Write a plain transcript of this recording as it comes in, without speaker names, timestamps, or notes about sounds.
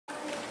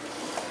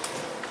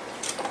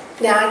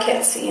Now I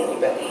can't see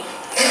anybody.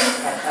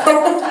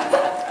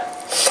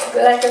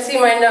 But I can see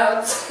my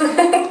notes.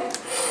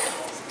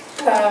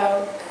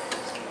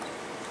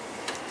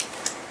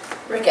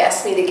 Rick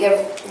asked me to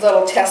give a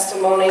little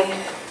testimony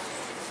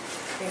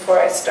before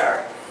I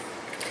start.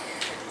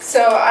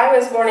 So I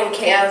was born in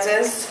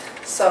Kansas,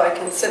 so I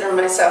consider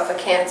myself a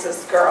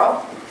Kansas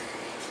girl.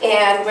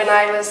 And when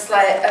I was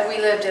we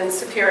lived in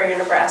Superior,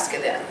 Nebraska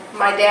then.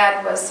 My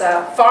dad was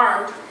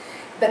farmed,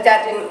 but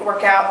that didn't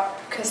work out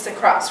because the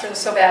crops were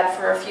so bad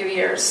for a few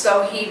years.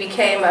 So he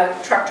became a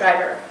truck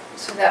driver.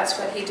 So that's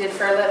what he did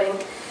for a living.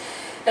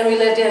 And we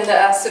lived in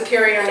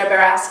Superior,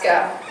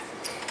 Nebraska.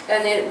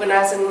 And then when I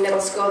was in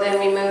middle school, then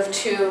we moved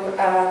to,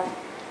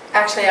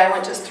 actually I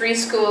went to 3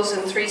 schools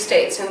in 3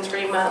 states in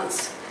 3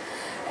 months.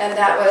 And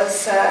that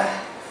was,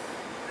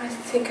 I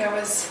think I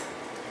was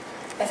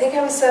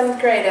 7th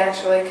grade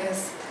actually,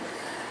 because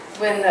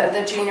when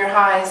the junior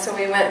high, so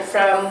we went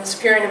from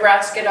Superior,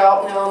 Nebraska to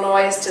Alton,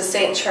 Illinois to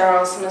St.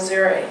 Charles,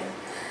 Missouri.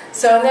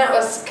 So and that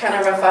was kind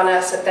of rough on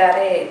us at that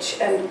age.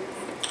 And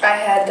I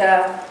had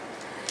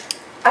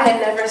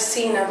never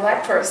seen a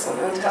black person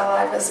until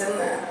I was in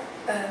the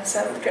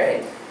 7th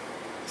grade.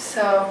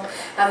 So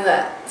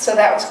so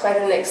that was quite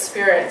an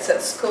experience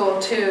at school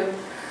too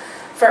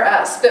for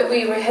us. But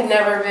we had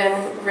never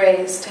been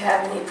raised to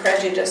have any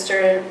prejudice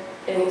or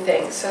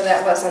anything, so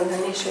that wasn't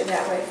an issue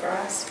that way for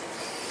us.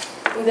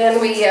 And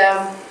then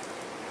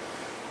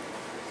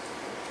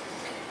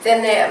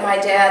my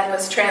dad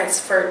was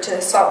transferred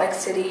to Salt Lake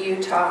City,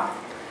 Utah.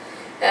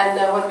 And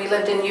when we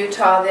lived in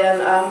Utah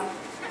then,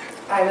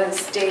 I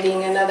was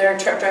dating another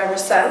truck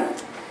driver's son.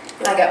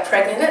 And I got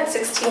pregnant at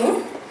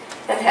 16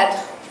 and had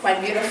my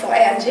beautiful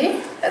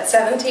Angie at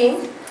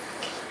 17.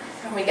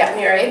 And we got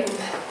married.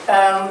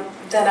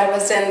 Then I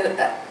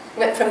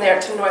went from there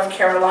to North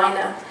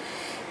Carolina.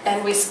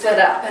 And we split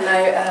up, and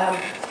I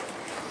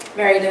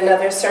married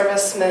another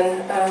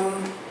serviceman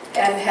and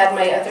had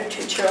my other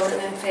 2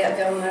 children in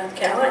Fayetteville, North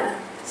Carolina.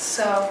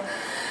 So,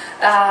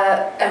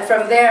 and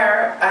from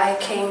there I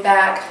came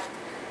back,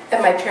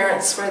 and my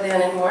parents were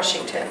then in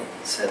Washington.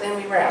 So then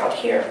we were out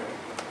here.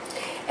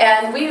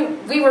 And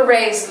we were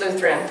raised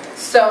Lutheran,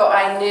 so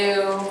I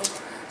knew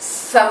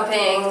some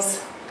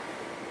things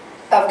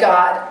of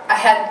God. I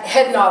had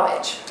head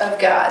knowledge of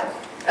God.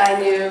 I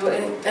knew,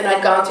 and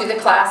I'd gone through the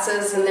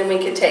classes, and then we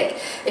could take,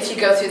 if you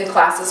go through the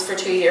classes for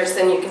 2 years,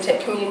 then you can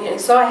take communion.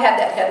 So I had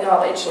that head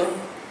knowledge. And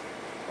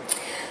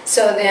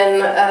so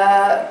then,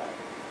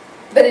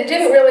 but it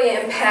didn't really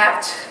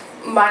impact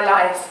my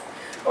life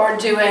or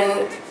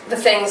doing the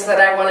things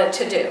that I wanted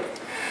to do.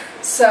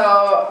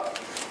 So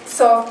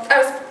I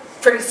was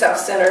pretty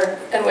self-centered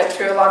and went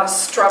through a lot of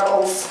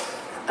struggles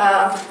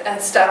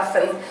and stuff,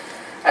 and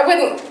I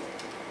wouldn't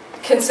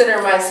consider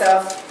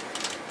myself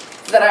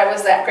that I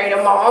was that great a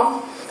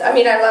mom. I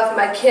mean, I loved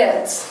my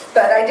kids,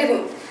 but I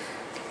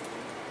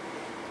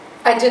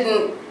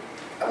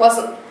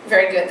wasn't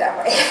very good that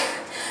way.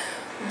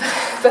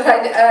 but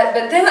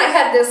then I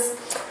had this,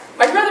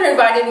 my brother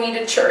invited me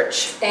to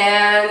church,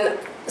 and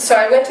so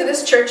I went to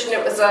this church, and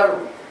it was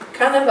a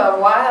kind of a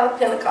wild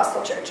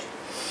Pentecostal church.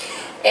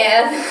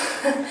 And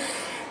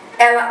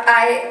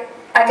I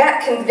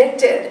got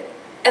convicted,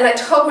 and I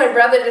told my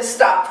brother to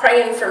stop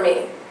praying for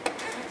me.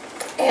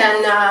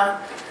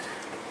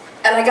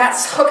 And I got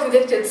so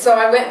convicted, so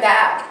I went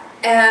back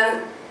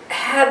and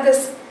had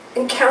this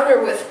encounter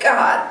with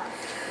God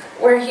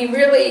where He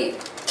really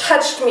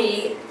touched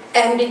me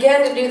and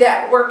began to do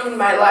that work in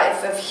my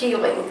life of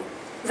healing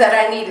that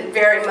I needed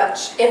very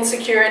much.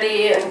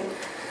 Insecurity and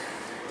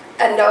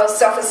no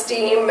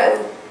self-esteem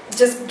and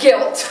just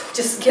guilt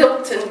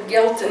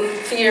and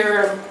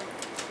fear.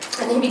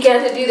 And He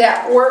began to do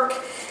that work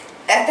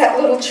at that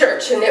little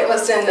church, and it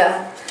was in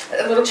a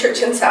little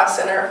church in South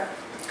Center.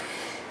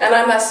 And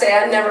I must say,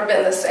 I've never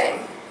been the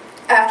same.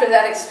 After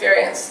that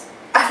experience,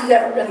 I've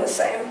never been the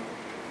same.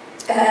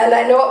 And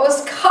I know it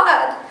was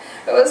God.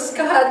 It was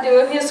God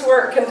doing His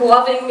work and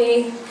loving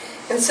me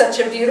in such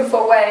a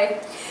beautiful way.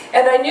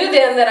 And I knew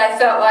then that I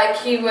felt like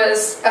He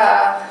was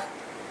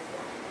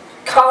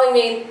calling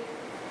me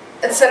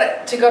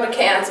to go to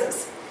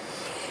Kansas.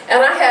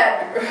 And I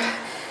had,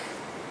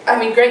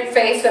 great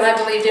faith, and I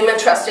believed Him and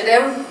trusted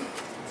Him.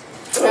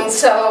 And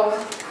so,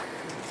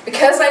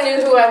 because I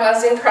knew who I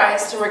was in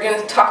Christ, and we're going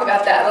to talk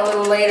about that a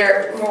little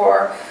later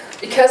more,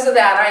 because of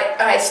that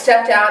I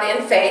stepped out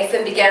in faith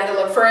and began to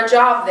look for a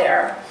job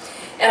there.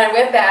 And I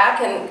went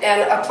back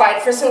and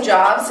applied for some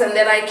jobs, and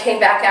then I came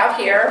back out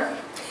here,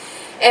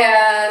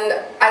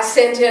 and I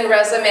sent in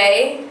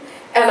resume,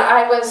 and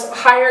I was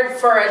hired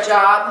for a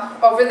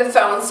job over the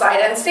phone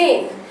sight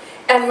unseen.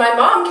 And my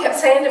mom kept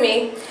saying to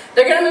me,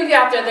 they're going to move you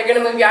out there, they're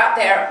going to move you out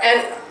there.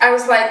 And I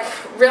was like,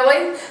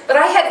 really? But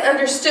I hadn't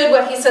understood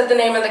what he said the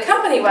name of the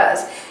company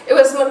was. It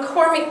was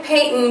McCormick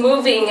Payton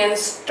Moving and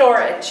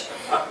Storage.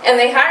 And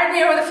they hired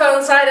me over the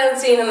phone sight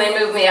unseen, and they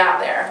moved me out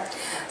there.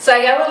 So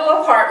I got a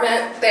little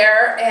apartment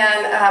there,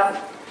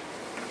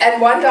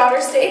 and one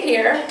daughter stayed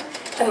here,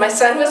 And my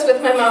son was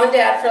with my mom and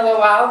dad for a little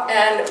while,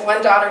 and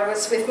one daughter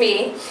was with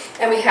me,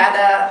 and we had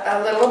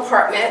a little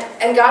apartment.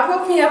 And God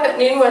woke me up at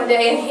noon one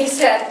day, and he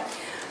said,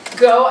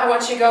 go, I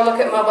want you to go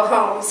look at mobile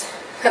homes.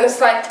 And it's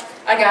like,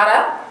 I got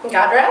up and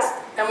got dressed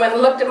and went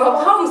and looked at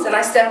mobile homes, and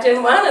I stepped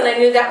in one, and I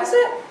knew that was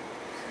it.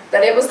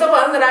 That it was the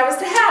one that I was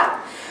to have.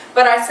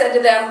 But I said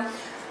to them,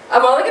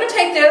 I'm only going to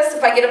take this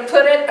if I get to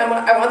put it,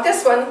 I want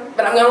this one,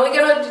 but I'm only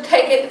going to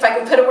take it if I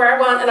can put it where I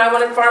want, and I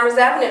wanted Farmers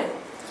Avenue.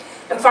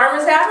 And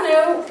Farmers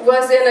Avenue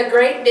was in a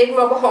great big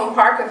mobile home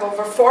park of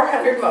over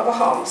 400 mobile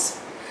homes.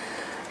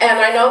 And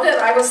I know that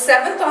I was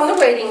 7th on the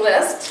waiting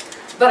list,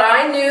 but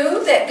I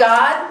knew that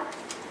God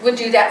would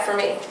do that for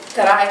me,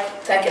 that I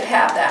could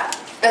have that.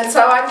 And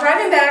so I'm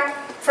driving back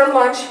from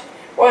lunch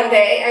one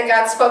day, and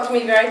God spoke to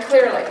me very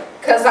clearly,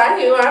 because I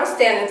knew I was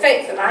standing in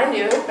faith, and I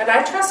knew, and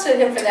I trusted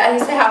Him for that. He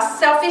said, how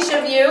selfish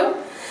of you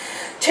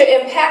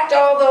to impact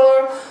all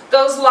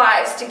those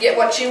lives to get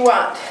what you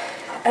want.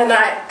 And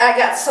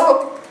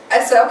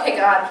I said, okay,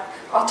 God,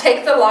 I'll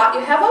take the lot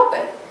you have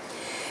open.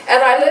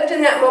 And I lived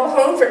in that mobile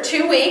home for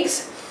 2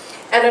 weeks,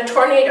 and a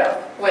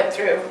tornado went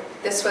through.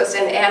 This was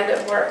in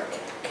Andover,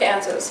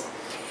 Kansas.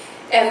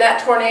 And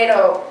that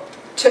tornado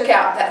took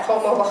out that whole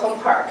mobile home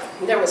park.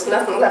 There was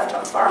nothing left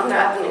on Farm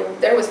Avenue.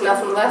 There was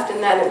nothing left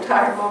in that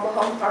entire mobile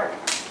home park.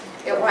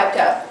 It wiped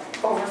out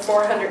over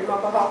 400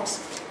 mobile homes.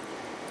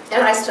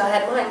 And I still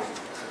had mine.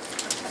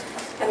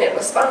 And it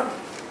was fun.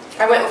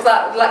 I went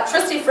without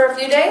electricity for a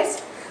few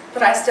days,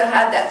 but I still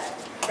had that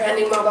brand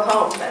new mobile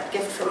home, that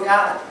gift from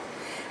God.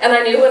 And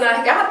I knew when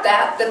I got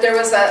that there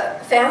was a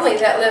family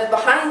that lived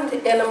behind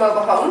in a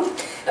mobile home,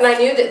 and I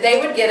knew that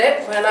they would get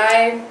it when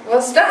I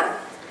was done.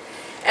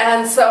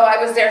 And so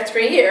I was there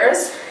 3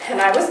 years,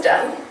 and I was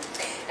done,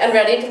 and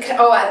ready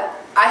to,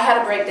 I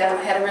had a breakdown.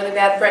 I had a really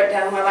bad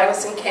breakdown while I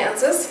was in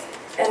Kansas,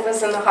 and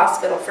was in the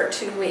hospital for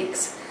 2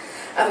 weeks,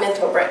 a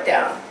mental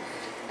breakdown.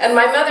 And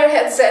my mother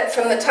had said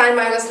from the time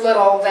I was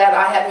little that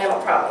I had mental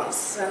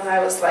problems. And I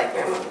was like,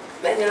 and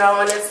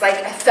it's like,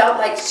 I felt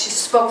like she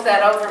spoke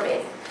that over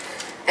me.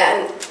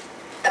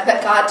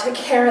 But God took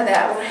care of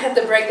that. When I had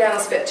the breakdown, I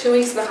spent 2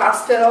 weeks in the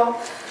hospital.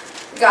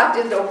 God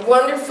did a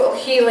wonderful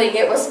healing.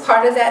 It was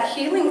part of that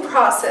healing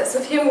process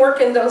of Him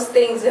working those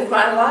things in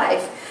my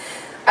life.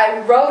 I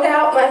wrote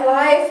out my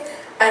life,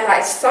 and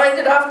I signed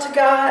it off to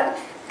God,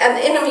 and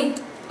the enemy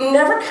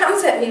never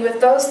comes at me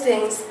with those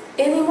things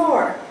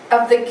anymore,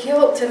 of the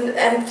guilt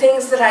and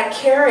things that I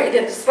carried.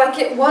 It's like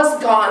it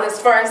was gone as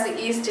far as the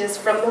east is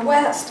from the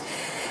west.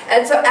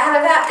 And so out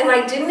of that, and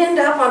I didn't end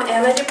up on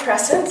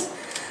antidepressants,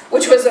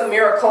 which was a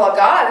miracle of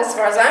God as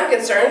far as I'm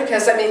concerned,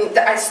 because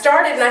I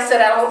started and I said,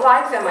 I don't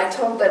like them. I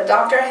told the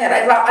doctor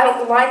I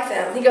don't like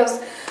them.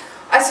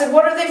 I said,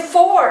 what are they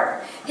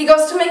for? He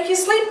goes, to make you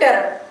sleep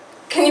better.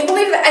 Can you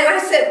believe that? And I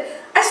said,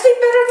 I sleep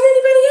better than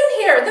anybody in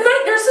here. The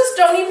night nurses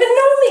don't even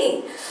know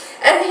me.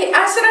 And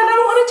I said, I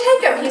don't want to take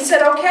them. He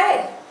said,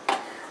 okay.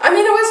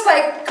 It was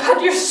like,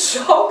 God, you're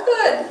so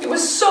good. He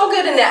was so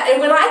good in that.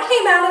 And when I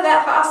came out of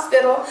that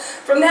hospital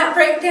from that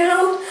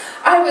breakdown,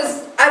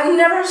 I've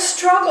never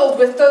struggled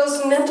with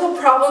those mental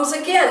problems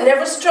again.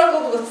 Never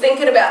struggled with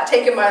thinking about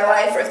taking my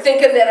life or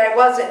thinking that I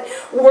wasn't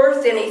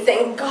worth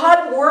anything.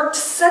 God worked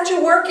such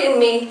a work in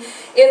me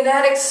in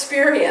that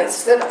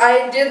experience that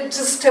I did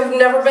just have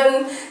never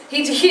been,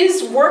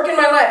 He's worked in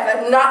my life.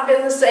 I've not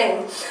been the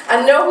same.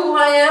 I know who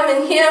I am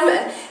in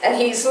Him,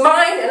 and He's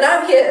mine and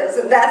I'm His.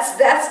 And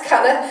that's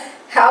kind of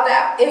how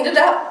that ended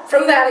up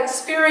from that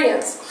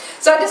experience.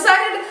 So I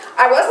decided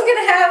I wasn't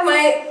going to have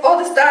my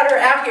oldest daughter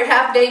out here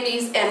have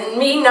babies and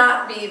me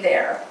not be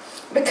there,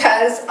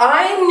 because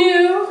I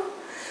knew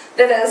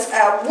that as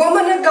a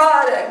woman of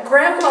God, a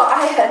grandma,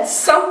 I had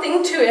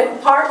something to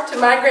impart to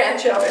my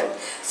grandchildren.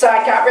 So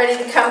I got ready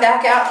to come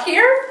back out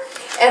here,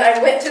 and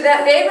I went to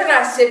that neighbor and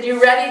I said,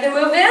 you ready to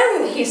move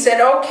in? And he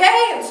said,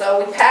 okay. And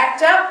so we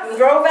packed up and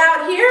drove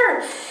out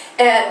here,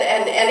 and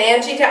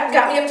Angie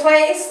got me a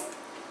place.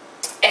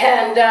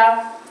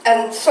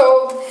 And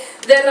so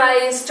then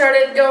I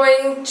started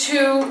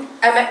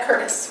I met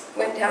Curtis,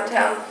 went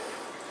downtown.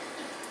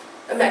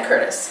 I met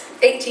Curtis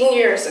 18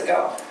 years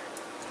ago.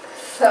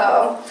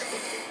 So,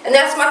 and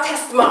that's my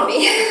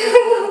testimony.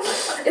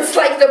 It's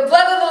like the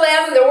blood of the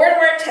Lamb and the word of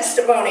our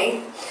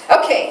testimony.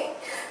 Okay,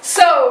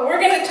 so we're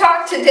going to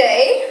talk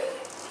today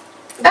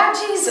about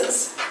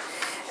Jesus.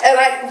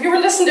 And we were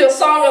listening to a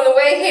song on the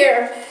way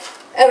here,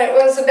 and it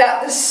was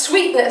about the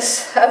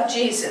sweetness of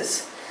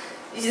Jesus.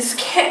 You just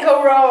can't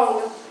go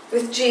wrong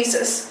with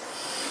Jesus.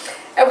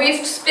 And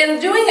we've been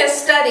doing a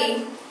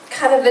study,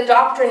 kind of the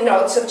doctrine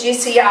notes of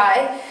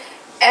GCI,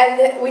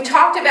 and we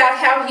talked about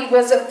how He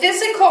was a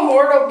physical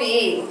mortal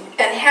being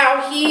and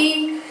how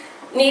He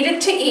needed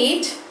to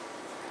eat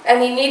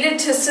and He needed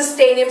to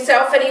sustain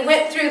Himself, and He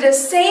went through the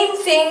same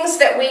things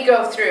that we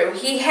go through.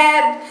 He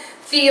had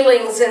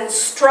feelings and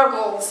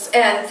struggles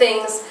and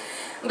things,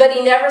 but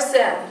He never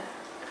sinned.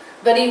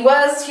 But He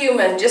was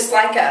human just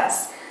like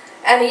us.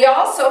 And He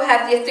also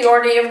had the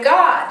authority of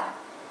God.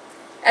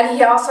 And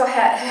He also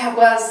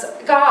was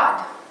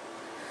God.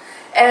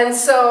 And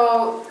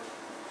so,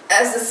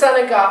 as the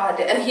Son of God,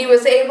 and he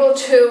was able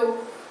to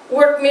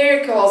work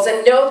miracles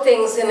and know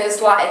things in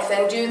his life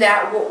and do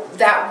that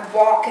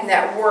walk and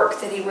that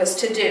work that he was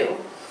to do.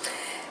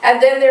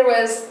 And then there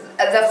was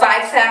the 5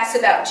 facts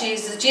about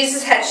Jesus.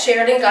 Jesus had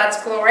shared in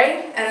God's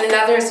glory, and in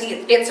others,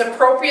 it's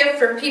appropriate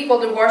for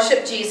people to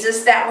worship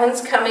Jesus. That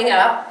one's coming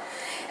up.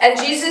 And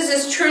Jesus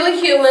is truly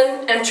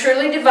human and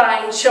truly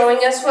divine, showing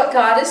us what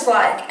God is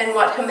like and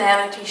what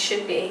humanity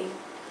should be.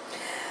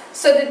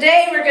 So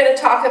today we're going to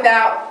talk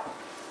about,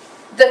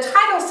 the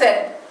title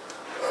said,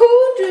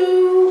 who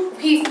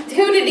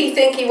did he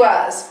think he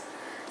was?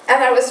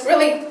 And I was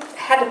really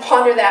had to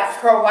ponder that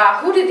for a while.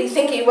 Who did he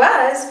think he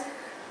was?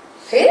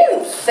 He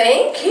didn't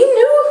think. He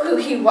knew who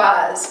he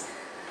was.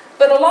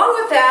 But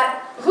along with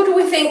that, who do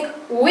we think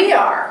we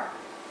are?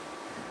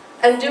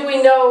 And do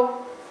we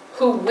know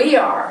who we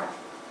are?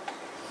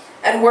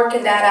 And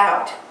working that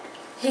out.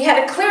 He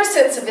had a clear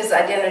sense of his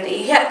identity.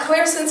 He had a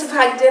clear sense of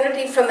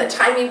identity from the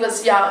time he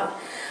was young.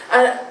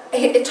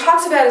 It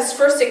talks about his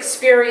first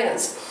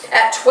experience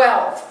at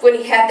 12, when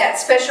he had that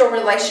special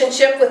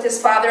relationship with his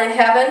Father in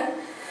heaven.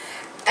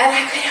 And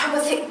I could help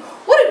but think,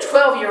 what do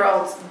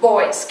 12-year-old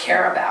boys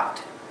care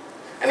about?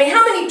 I mean,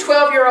 how many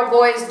 12-year-old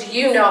boys do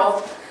you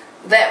know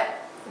that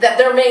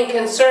their main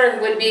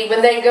concern would be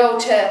when they go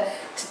to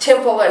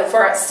temple and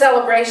for a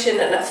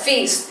celebration and a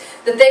feast,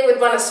 that they would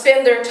want to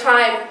spend their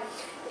time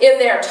in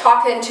there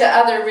talking to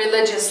other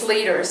religious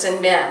leaders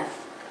and men?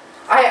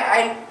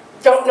 I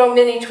don't know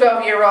many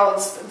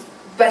 12-year-olds,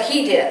 but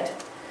he did.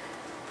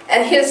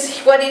 And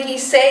what did he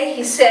say?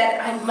 He said,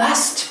 I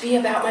must be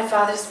about my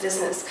Father's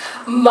business.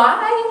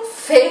 My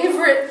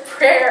favorite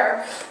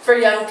prayer for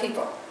young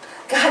people.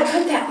 God,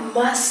 put that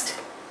must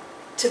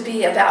to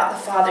be about the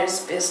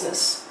Father's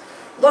business.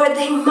 Lord,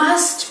 they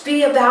must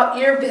be about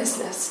your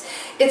business.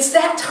 It's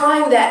that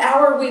time, that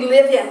hour we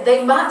live in.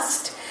 They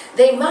must.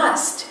 They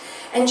must.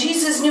 And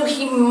Jesus knew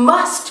he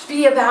must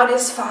be about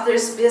his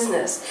Father's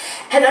business.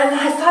 And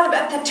I thought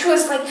about that too.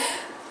 It's like,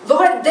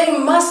 Lord, they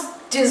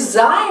must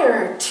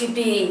desire to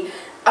be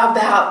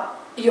about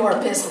your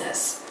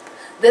business.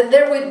 That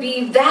there would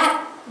be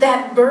that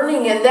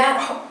burning and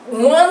that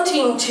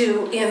wanting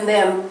to in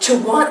them to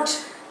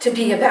want to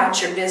be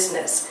about your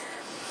business.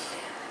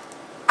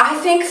 I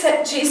think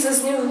that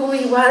Jesus knew who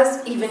he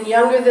was even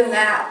younger than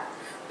that.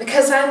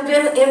 Because I've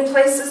been in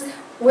places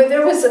where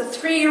there was a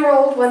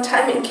 3-year-old one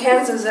time in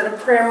Kansas at a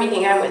prayer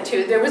meeting I went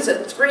to. There was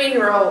a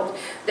 3-year-old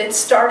that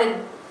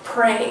started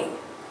praying.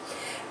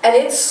 And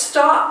it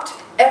stopped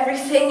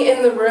everything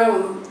in the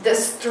room,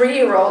 this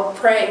 3-year-old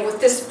praying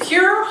with this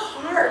pure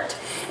heart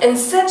and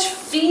such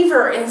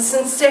fervor and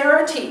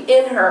sincerity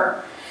in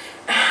her.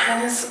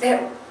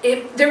 And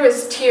there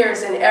was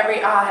tears in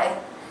every eye.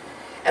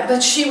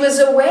 But she was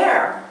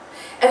aware.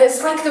 And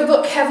it's like the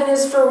book Heaven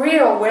is for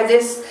Real, where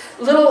this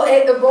little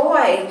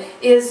boy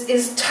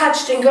is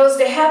touched and goes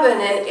to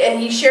heaven, and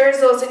he shares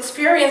those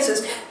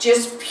experiences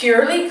just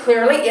purely,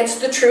 clearly. It's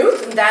the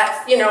truth, and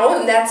that's,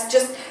 and that's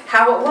just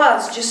how it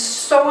was, just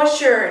so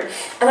assured.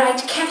 And I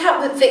can't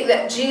help but think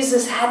that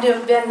Jesus had to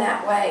have been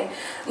that way,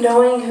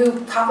 knowing who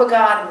Papa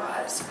God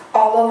was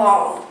all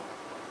along.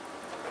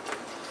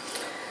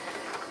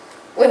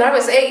 When I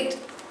was 8,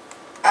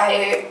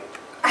 I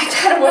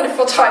had a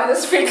wonderful time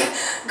this week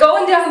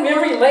going down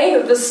memory lane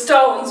of the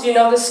stones.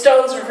 The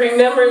stones of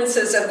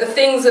remembrances of the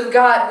things of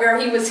God, where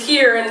he was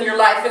here in your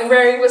life and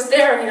where he was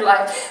there in your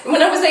life. And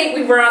when I was 8,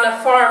 we were on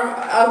a farm,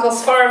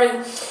 Uncle's farm,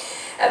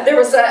 and there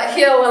was a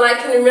hill, and I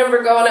can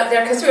remember going up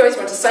there, because we always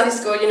went to Sunday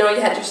school, you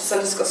had your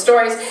Sunday school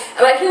stories,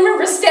 and I can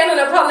remember standing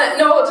up on that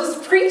knoll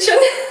just preaching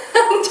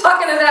and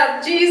talking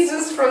about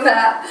Jesus from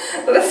that.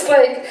 It's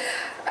like,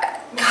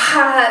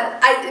 God,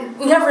 I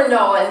never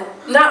knowing,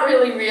 not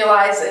really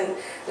realizing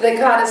that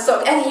God is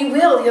so, and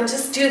he'll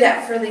just do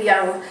that for the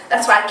young.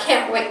 That's why I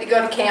can't wait to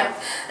go to camp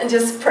and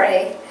just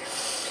pray.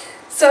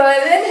 So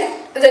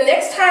then the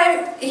next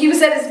time he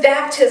was at his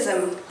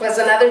baptism was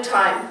another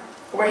time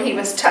where he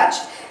was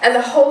touched. And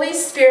the Holy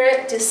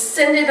Spirit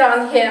descended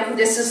on him.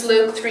 This is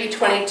Luke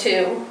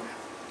 3:22.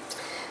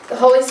 The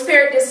Holy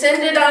Spirit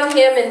descended on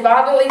him in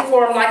bodily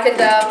form like a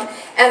dove,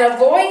 and a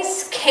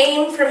voice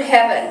came from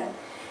heaven.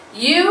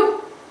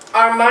 You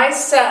are my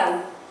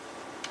Son,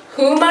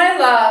 whom I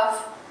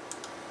love,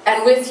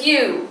 and with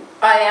you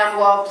I am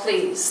well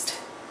pleased.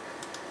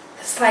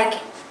 It's like,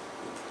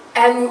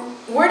 and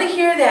we're to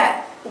hear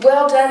that.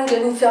 Well done,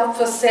 good and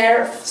faithful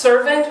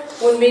servant,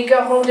 when we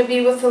go home to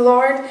be with the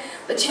Lord.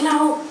 But do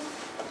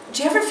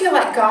you ever feel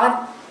like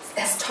God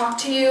has talked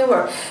to you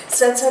or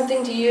said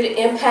something to you to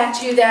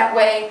impact you that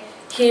way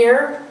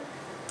here?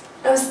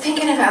 I was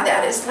thinking about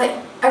that. It's like,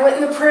 I went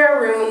in the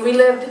prayer room, and we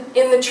lived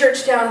in the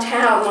church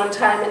downtown one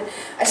time, and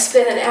I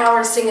spent an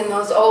hour singing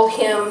those old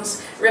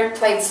hymns. Rick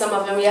played some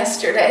of them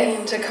yesterday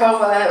in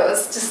Tacoma. It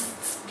was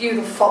just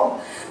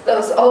beautiful.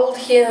 Those old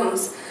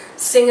hymns,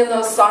 singing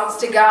those songs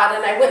to God.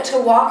 And I went to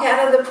walk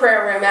out of the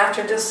prayer room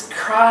after just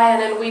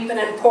crying and weeping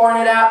and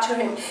pouring it out to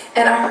him.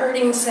 And I heard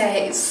him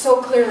say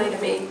so clearly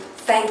to me,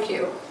 thank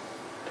you.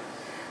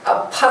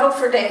 A puddle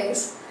for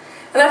days.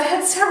 And I've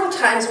had several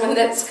times when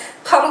it's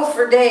puddled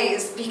for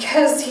days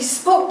because he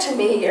spoke to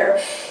me or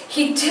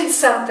he did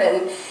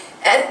something.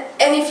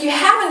 And if you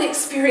haven't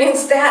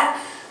experienced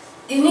that,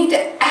 you need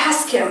to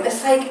ask him.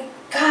 It's like,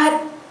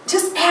 God,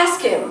 just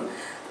ask him.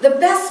 The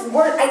best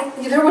word,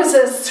 there was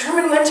a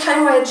sermon one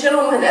time by a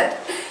gentleman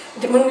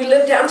when we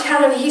lived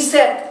downtown, and he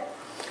said,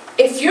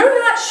 if you're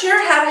not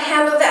sure how to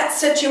handle that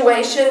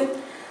situation,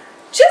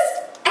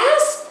 just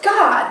ask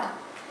God.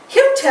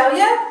 He'll tell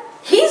you.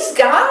 He's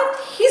God.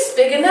 He's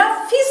big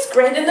enough. He's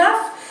great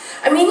enough.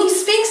 I mean, he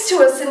speaks to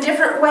us in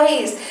different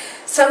ways.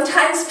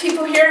 Sometimes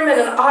people hear him in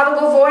an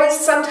audible voice.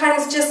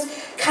 Sometimes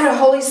just kind of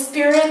Holy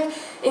Spirit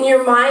in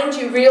your mind.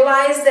 You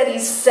realize that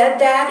he's said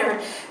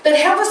that. But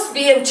help us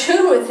be in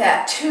tune with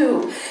that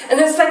too. And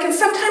it's like, and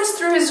sometimes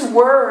through his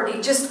word,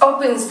 he just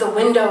opens the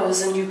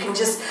windows and you can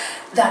just,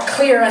 that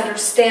clear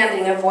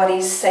understanding of what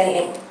he's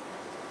saying.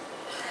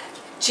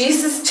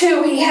 Jesus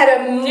too, he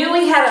knew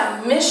he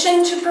had a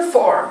mission to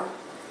perform.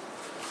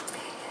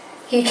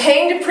 He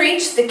came to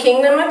preach the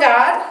kingdom of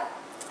God.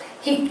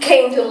 He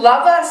came to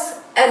love us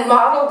and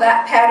model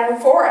that pattern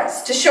for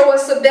us, to show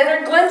us a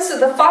better glimpse of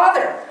the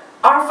Father,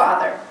 our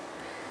Father.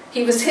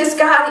 He was his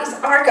God, he's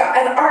our God,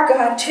 and our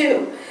God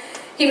too.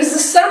 He was the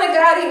Son of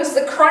God, he was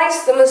the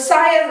Christ, the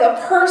Messiah,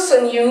 the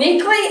person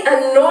uniquely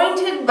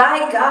anointed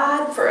by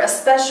God for a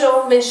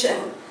special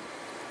mission.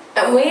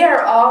 And we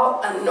are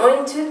all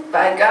anointed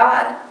by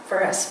God for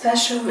a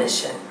special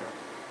mission.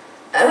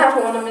 And I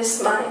don't want to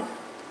miss mine.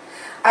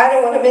 I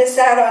don't want to miss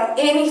out on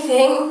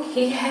anything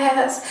he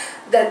has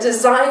that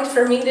designed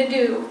for me to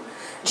do.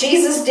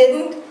 Jesus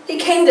didn't. He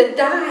came to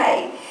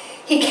die.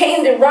 He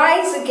came to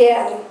rise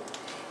again.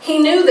 He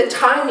knew the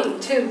timing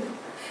too.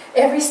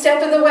 Every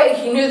step of the way,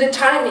 he knew the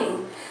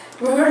timing.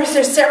 Remember,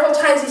 there's several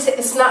times he said,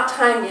 it's not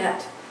time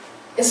yet.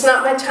 It's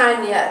not my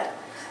time yet.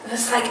 And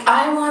it's like,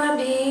 I want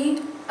to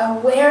be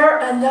aware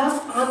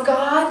enough on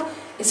God.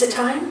 Is it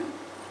time?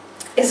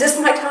 Is this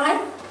my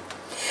time?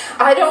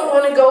 I don't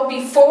want to go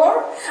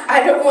before.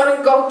 I don't want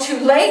to go too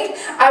late.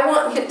 I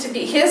want it to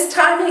be his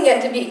timing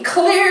and to be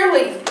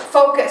clearly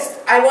focused.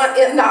 I want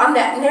it on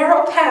that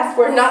narrow path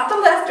where not the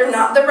left or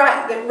not the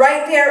right, but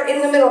right there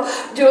in the middle,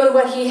 doing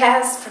what he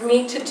has for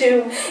me to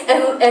do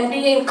and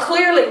being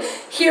clearly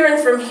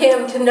hearing from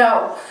him to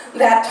know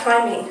that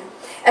timing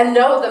and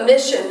know the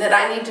mission that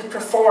I need to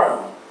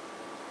perform,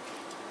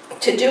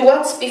 to do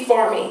what's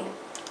before me.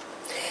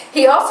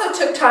 He also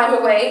took time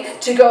away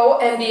to go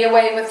and be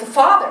away with the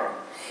Father.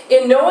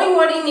 In knowing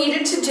what he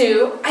needed to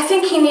do, I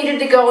think he needed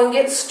to go and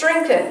get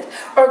strengthened,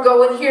 or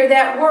go and hear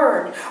that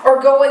word,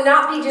 or go and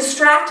not be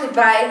distracted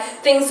by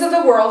things of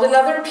the world and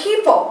other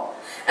people.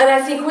 And I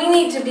think we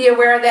need to be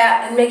aware of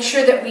that and make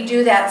sure that we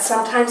do that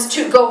sometimes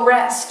too. Go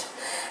rest.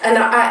 And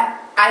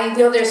I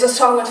know there's a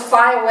song with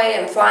fly away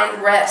and find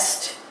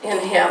rest in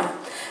him.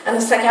 And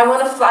it's like, I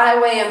want to fly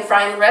away and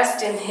find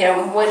rest in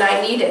him when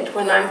I need it,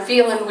 when I'm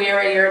feeling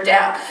weary or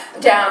down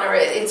or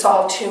it's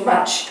all too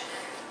much.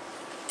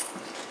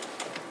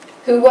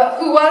 Who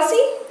was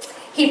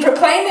he? He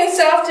proclaimed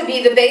himself to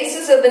be the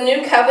basis of the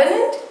new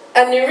covenant,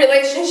 a new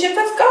relationship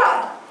with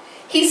God.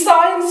 He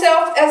saw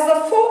himself as the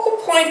focal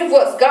point of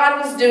what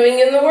God was doing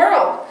in the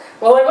world.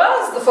 Well, it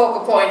was the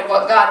focal point of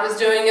what God was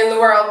doing in the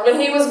world. When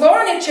he was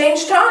born, it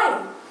changed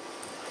time.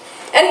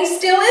 And he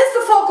still is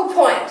the focal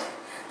point.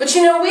 But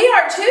you know, we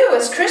are too,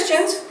 as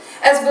Christians,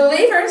 as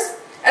believers,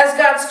 as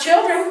God's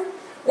children.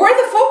 We're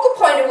the focal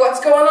point of what's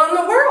going on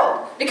in the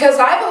world. Because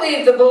I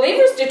believe the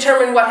believers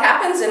determine what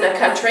happens in a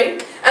country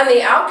and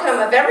the outcome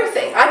of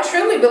everything. I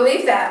truly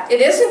believe that.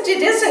 It isn't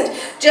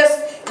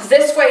just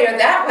this way or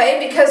that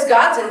way, because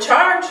God's in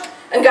charge.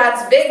 And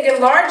God's big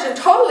and large and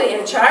totally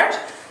in charge.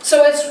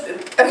 So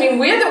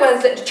we're the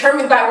ones that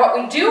determine by what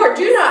we do or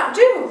do not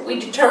do.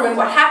 We determine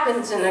what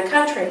happens in a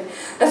country.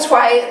 That's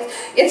why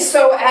it's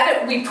so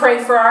adamant we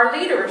pray for our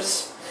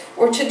leaders.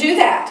 We're to do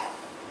that.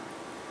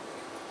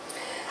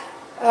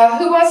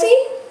 Who was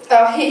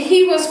he?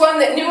 He was one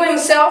that knew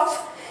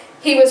himself.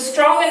 He was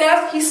strong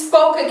enough. He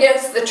spoke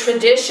against the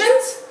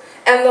traditions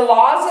and the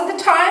laws of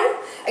the time,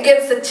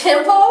 against the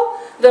temple,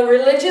 the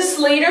religious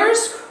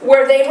leaders,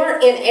 where they were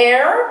in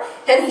error.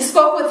 And he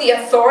spoke with the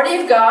authority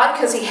of God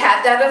because he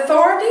had that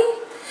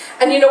authority.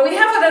 And you know, we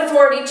have an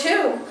authority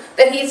too,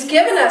 that he's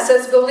given us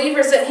as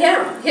believers in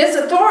him. His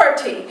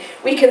authority.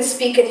 We can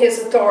speak in his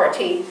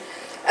authority.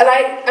 And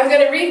I'm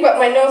going to read what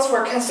my notes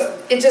were because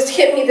it just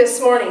hit me this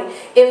morning.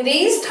 In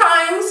these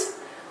times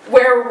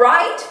where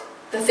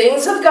the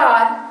things of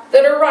God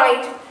that are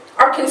right,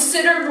 are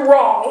considered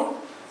wrong,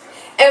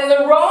 and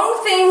the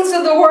wrong things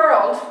of the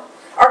world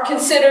are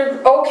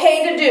considered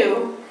okay to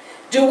do,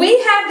 do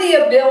we have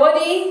the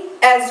ability,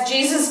 as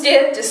Jesus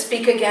did, to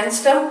speak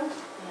against them?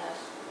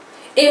 Yes.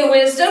 In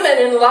wisdom and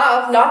in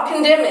love, not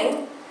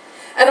condemning.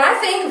 And I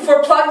think if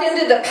we're plugged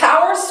into the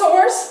power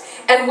source,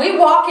 and we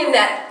walk in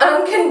that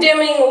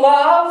uncondemning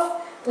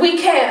love, we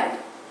can,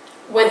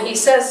 when he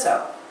says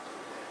so,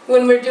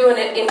 when we're doing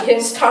it in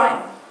his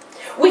time.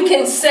 We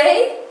can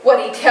say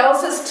what he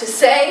tells us to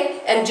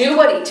say and do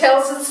what he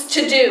tells us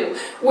to do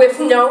with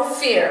no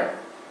fear.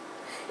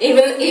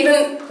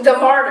 Even the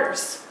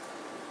martyrs.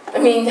 I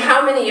mean,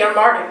 how many are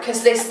martyred?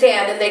 Because they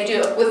stand and they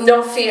do it with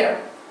no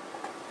fear.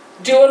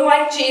 Doing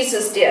like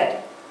Jesus did.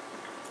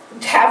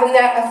 Having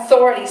that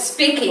authority,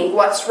 speaking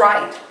what's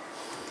right.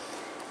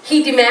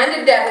 He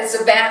demanded that his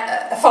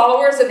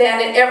followers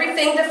abandon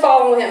everything to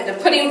follow him, to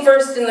put him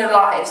first in their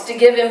lives, to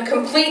give him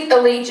complete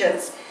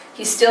allegiance.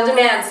 He still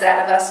demands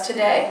that of us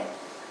today.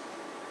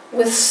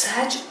 With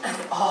such an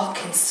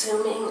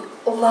all-consuming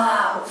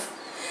love,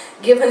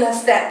 giving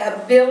us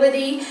that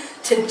ability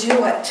to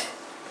do it.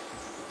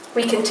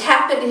 We can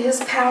tap into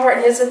his power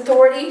and his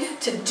authority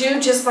to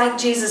do just like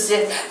Jesus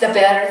did. The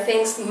better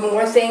things,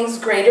 more things,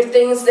 greater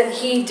things than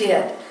he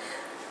did.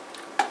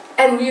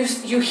 And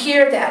you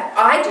hear that.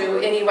 I do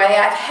anyway.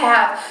 I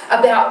have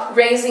about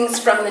raisings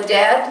from the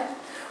dead,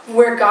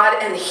 where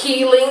God, and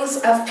healings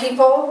of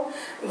people.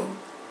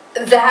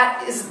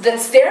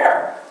 That's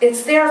there.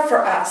 It's there for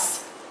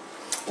us.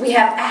 We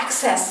have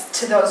access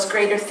to those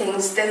greater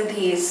things than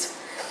these.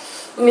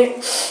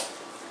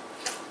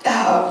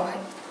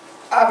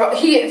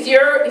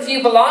 If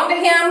you belong to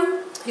him,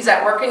 he's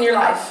at work in your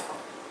life.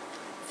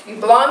 If you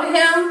belong to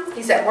him,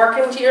 he's at work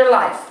into your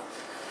life.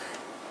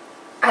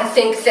 I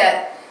think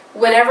that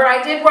whenever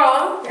I did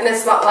wrong, and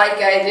it's not like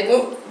I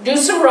didn't do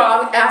some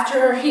wrong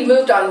after he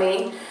moved on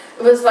me,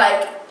 it was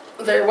like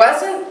there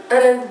wasn't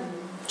an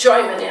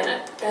enjoyment in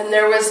it. And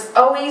there was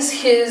always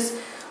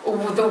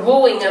the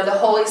wooing of the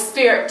Holy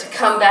Spirit to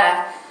come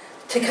back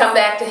to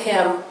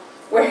him,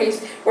 where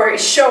he's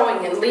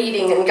showing and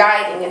leading and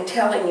guiding and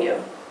telling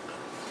you.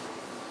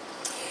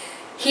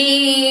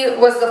 He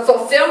was the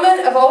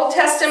fulfillment of Old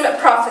Testament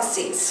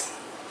prophecies.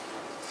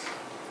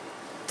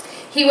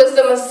 He was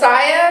the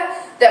Messiah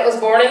that was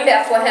born in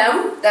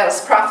Bethlehem, that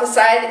was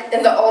prophesied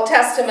in the Old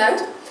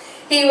Testament.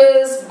 He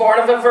was born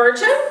of a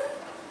virgin.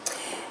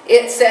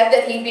 It said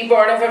that he'd be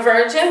born of a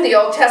virgin. The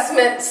Old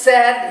Testament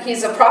said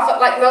he's a prophet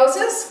like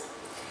Moses.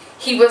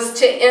 He was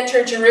to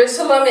enter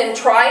Jerusalem in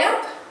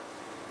triumph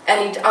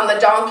and on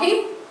the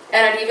donkey.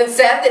 And it even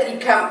said that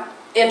he'd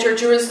enter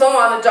Jerusalem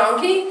on a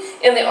donkey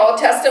in the Old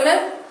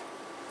Testament.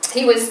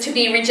 He was to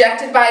be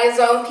rejected by his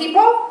own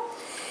people.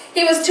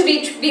 He was to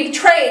be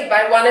betrayed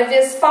by one of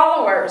his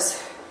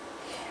followers.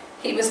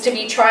 He was to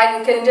be tried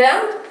and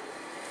condemned.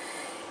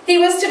 He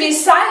was to be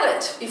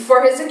silent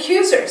before his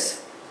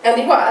accusers. And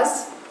he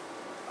was.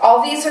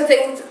 All these are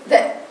things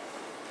that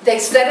they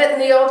said it in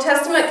the Old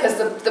Testament, because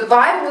the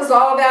Bible is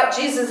all about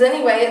Jesus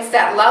anyway. It's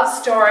that love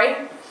story.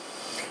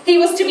 He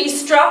was to be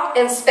struck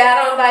and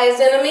spat on by his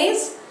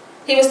enemies.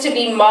 He was to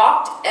be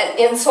mocked and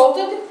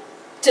insulted,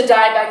 to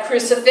die by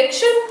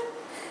crucifixion,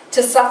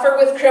 to suffer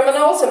with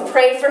criminals and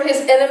pray for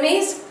his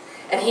enemies.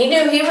 And he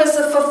knew he was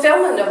the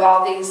fulfillment of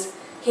all these.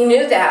 He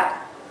knew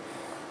that.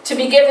 To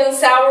be given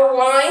sour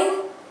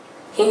wine.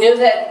 He knew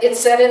that it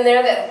said in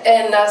there that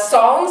in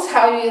Psalms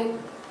how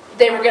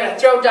they were going to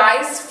throw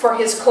dice for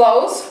his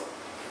clothes.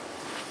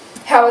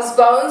 How his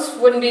bones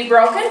wouldn't be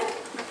broken.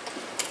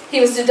 He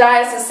was to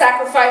die as a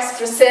sacrifice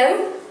for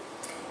sin.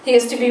 He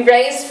is to be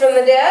raised from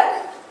the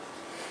dead.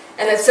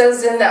 And it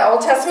says in the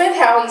Old Testament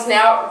how he's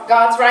now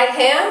God's right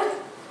hand.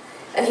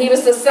 And he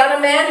was the Son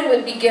of Man who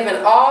would be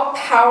given all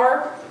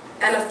power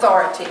and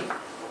authority.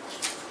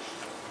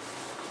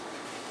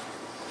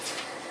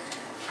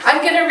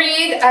 I'm going to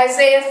read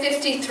Isaiah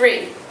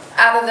 53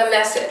 out of the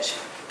Message,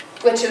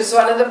 which is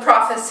one of the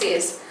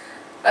prophecies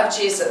of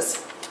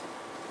Jesus.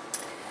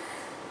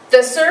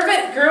 The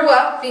servant grew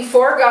up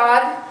before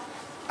God,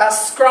 a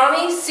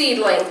scrawny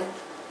seedling,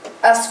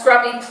 a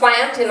scrubby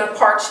plant in a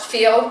parched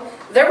field.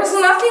 There was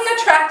nothing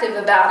attractive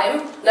about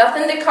him,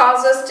 nothing to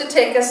cause us to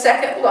take a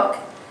second look.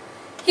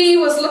 He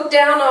was looked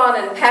down on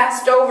and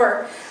passed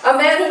over, a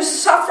man who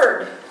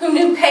suffered, who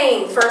knew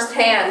pain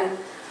firsthand.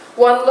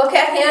 One look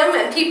at him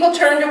and people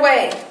turned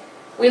away.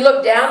 We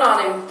looked down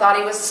on him, thought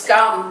he was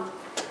scum.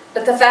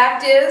 But the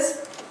fact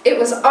is, it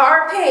was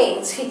our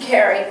pains he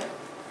carried,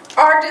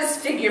 our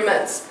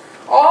disfigurements,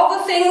 all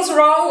the things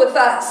wrong with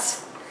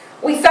us.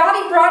 We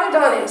thought he brought it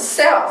on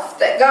himself,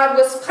 that God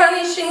was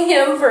punishing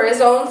him for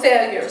his own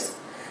failures.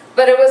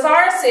 But it was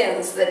our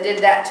sins that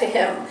did that to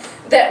him,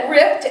 that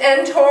ripped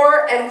and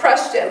tore and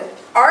crushed him,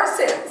 our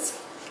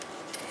sins.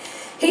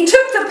 He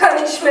took the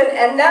punishment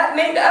and that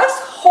made us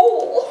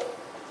whole.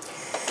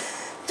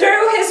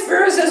 Through his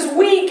bruises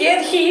we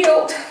get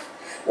healed.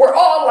 We're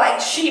all like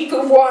sheep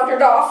who've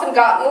wandered off and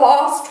gotten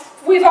lost.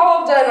 We've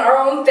all done our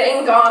own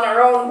thing, gone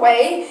our own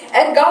way,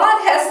 and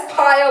God has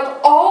piled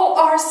all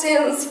our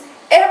sins,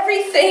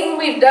 everything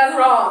we've done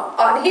wrong,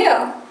 on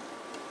him.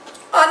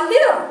 On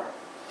him.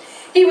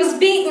 He was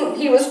beaten,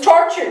 he was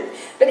tortured,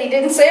 but he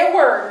didn't say a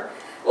word.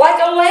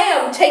 Like a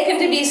lamb taken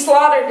to be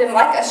slaughtered and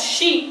like a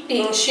sheep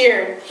being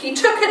sheared, he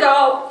took it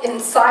all in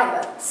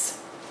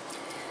silence.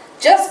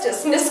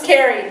 Justice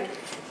miscarried,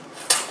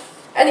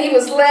 and he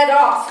was led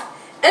off.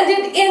 And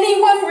did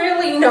anyone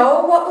really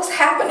know what was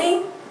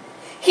happening?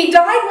 He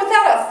died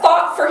without a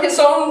thought for his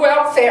own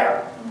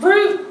welfare,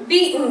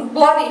 beaten,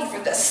 bloody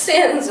for the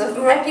sins of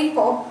my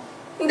people.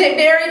 They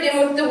buried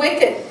him with the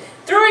wicked,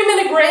 threw him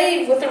in a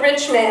grave with the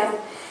rich man,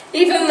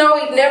 Even though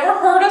he'd never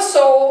hurt a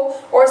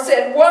soul or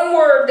said one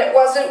word that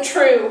wasn't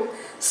true,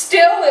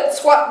 still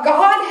it's what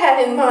God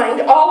had in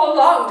mind all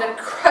along to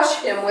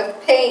crush him with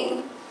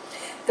pain.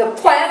 The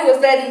plan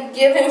was that he'd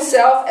give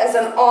himself as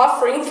an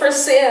offering for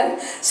sin,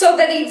 so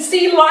that he'd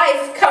see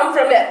life come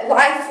from it,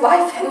 life,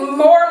 life, and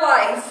more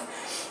life.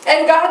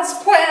 And God's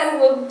plan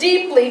will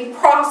deeply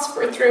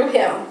prosper through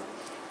him.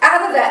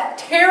 Out of that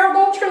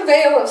terrible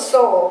travail of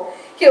soul,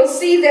 he'll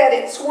see that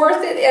it's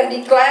worth it and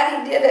be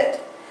glad he did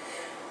it.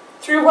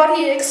 Through what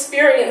he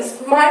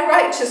experienced, my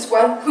righteous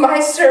one, my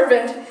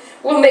servant,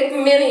 will make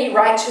many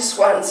righteous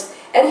ones,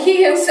 and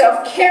he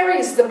himself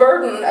carries the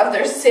burden of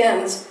their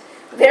sins.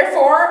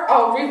 Therefore,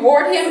 I'll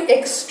reward him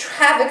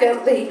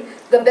extravagantly,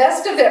 the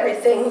best of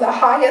everything, the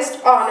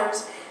highest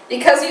honors,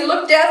 because he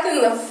looked death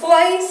in the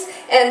face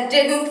and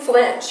didn't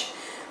flinch.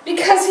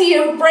 Because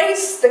he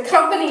embraced the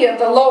company of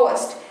the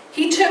lowest,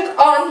 he took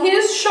on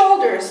his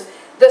shoulders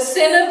the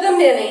sin of the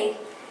many.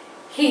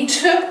 He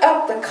took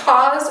up the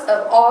cause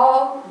of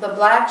all the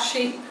black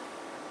sheep.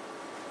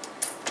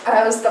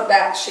 I was the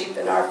black sheep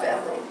in our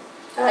family.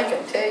 I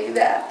can tell you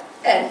that.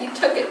 And he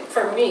took it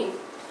for me.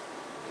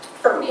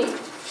 For me.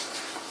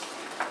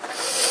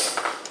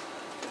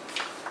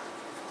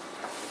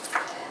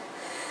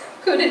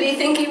 Who did he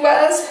think he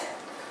was?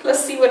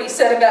 Let's see what he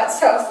said about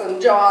himself in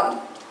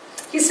John.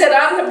 He said,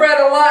 I'm the bread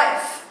of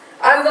life.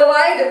 I'm the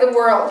light of the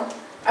world.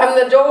 I'm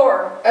the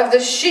door of the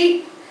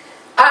sheep.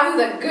 I'm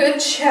the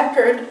good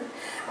shepherd.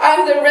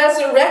 I'm the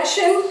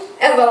resurrection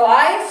and the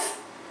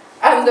life.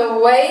 I'm the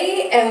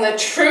way and the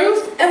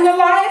truth and the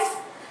life.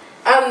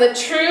 I'm the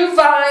true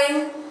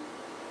vine,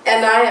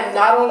 and I am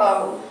not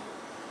alone.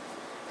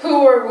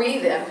 Who are we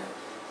then?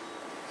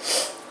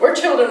 We're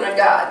children of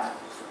God.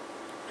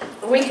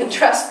 We can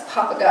trust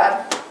Papa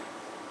God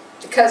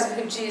because of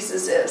who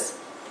Jesus is,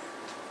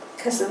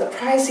 because of the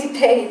price he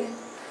paid,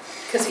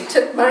 because he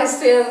took my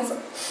sins.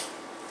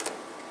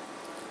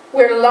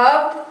 We're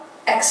loved,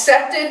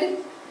 accepted,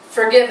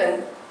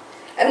 forgiven.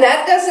 And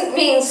that doesn't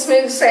mean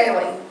smooth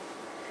sailing,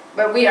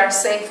 but we are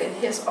safe in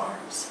his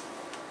arms.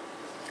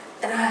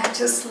 And I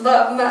just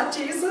love my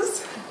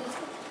Jesus.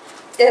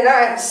 And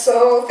I am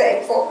so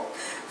thankful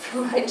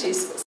for my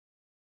Jesus.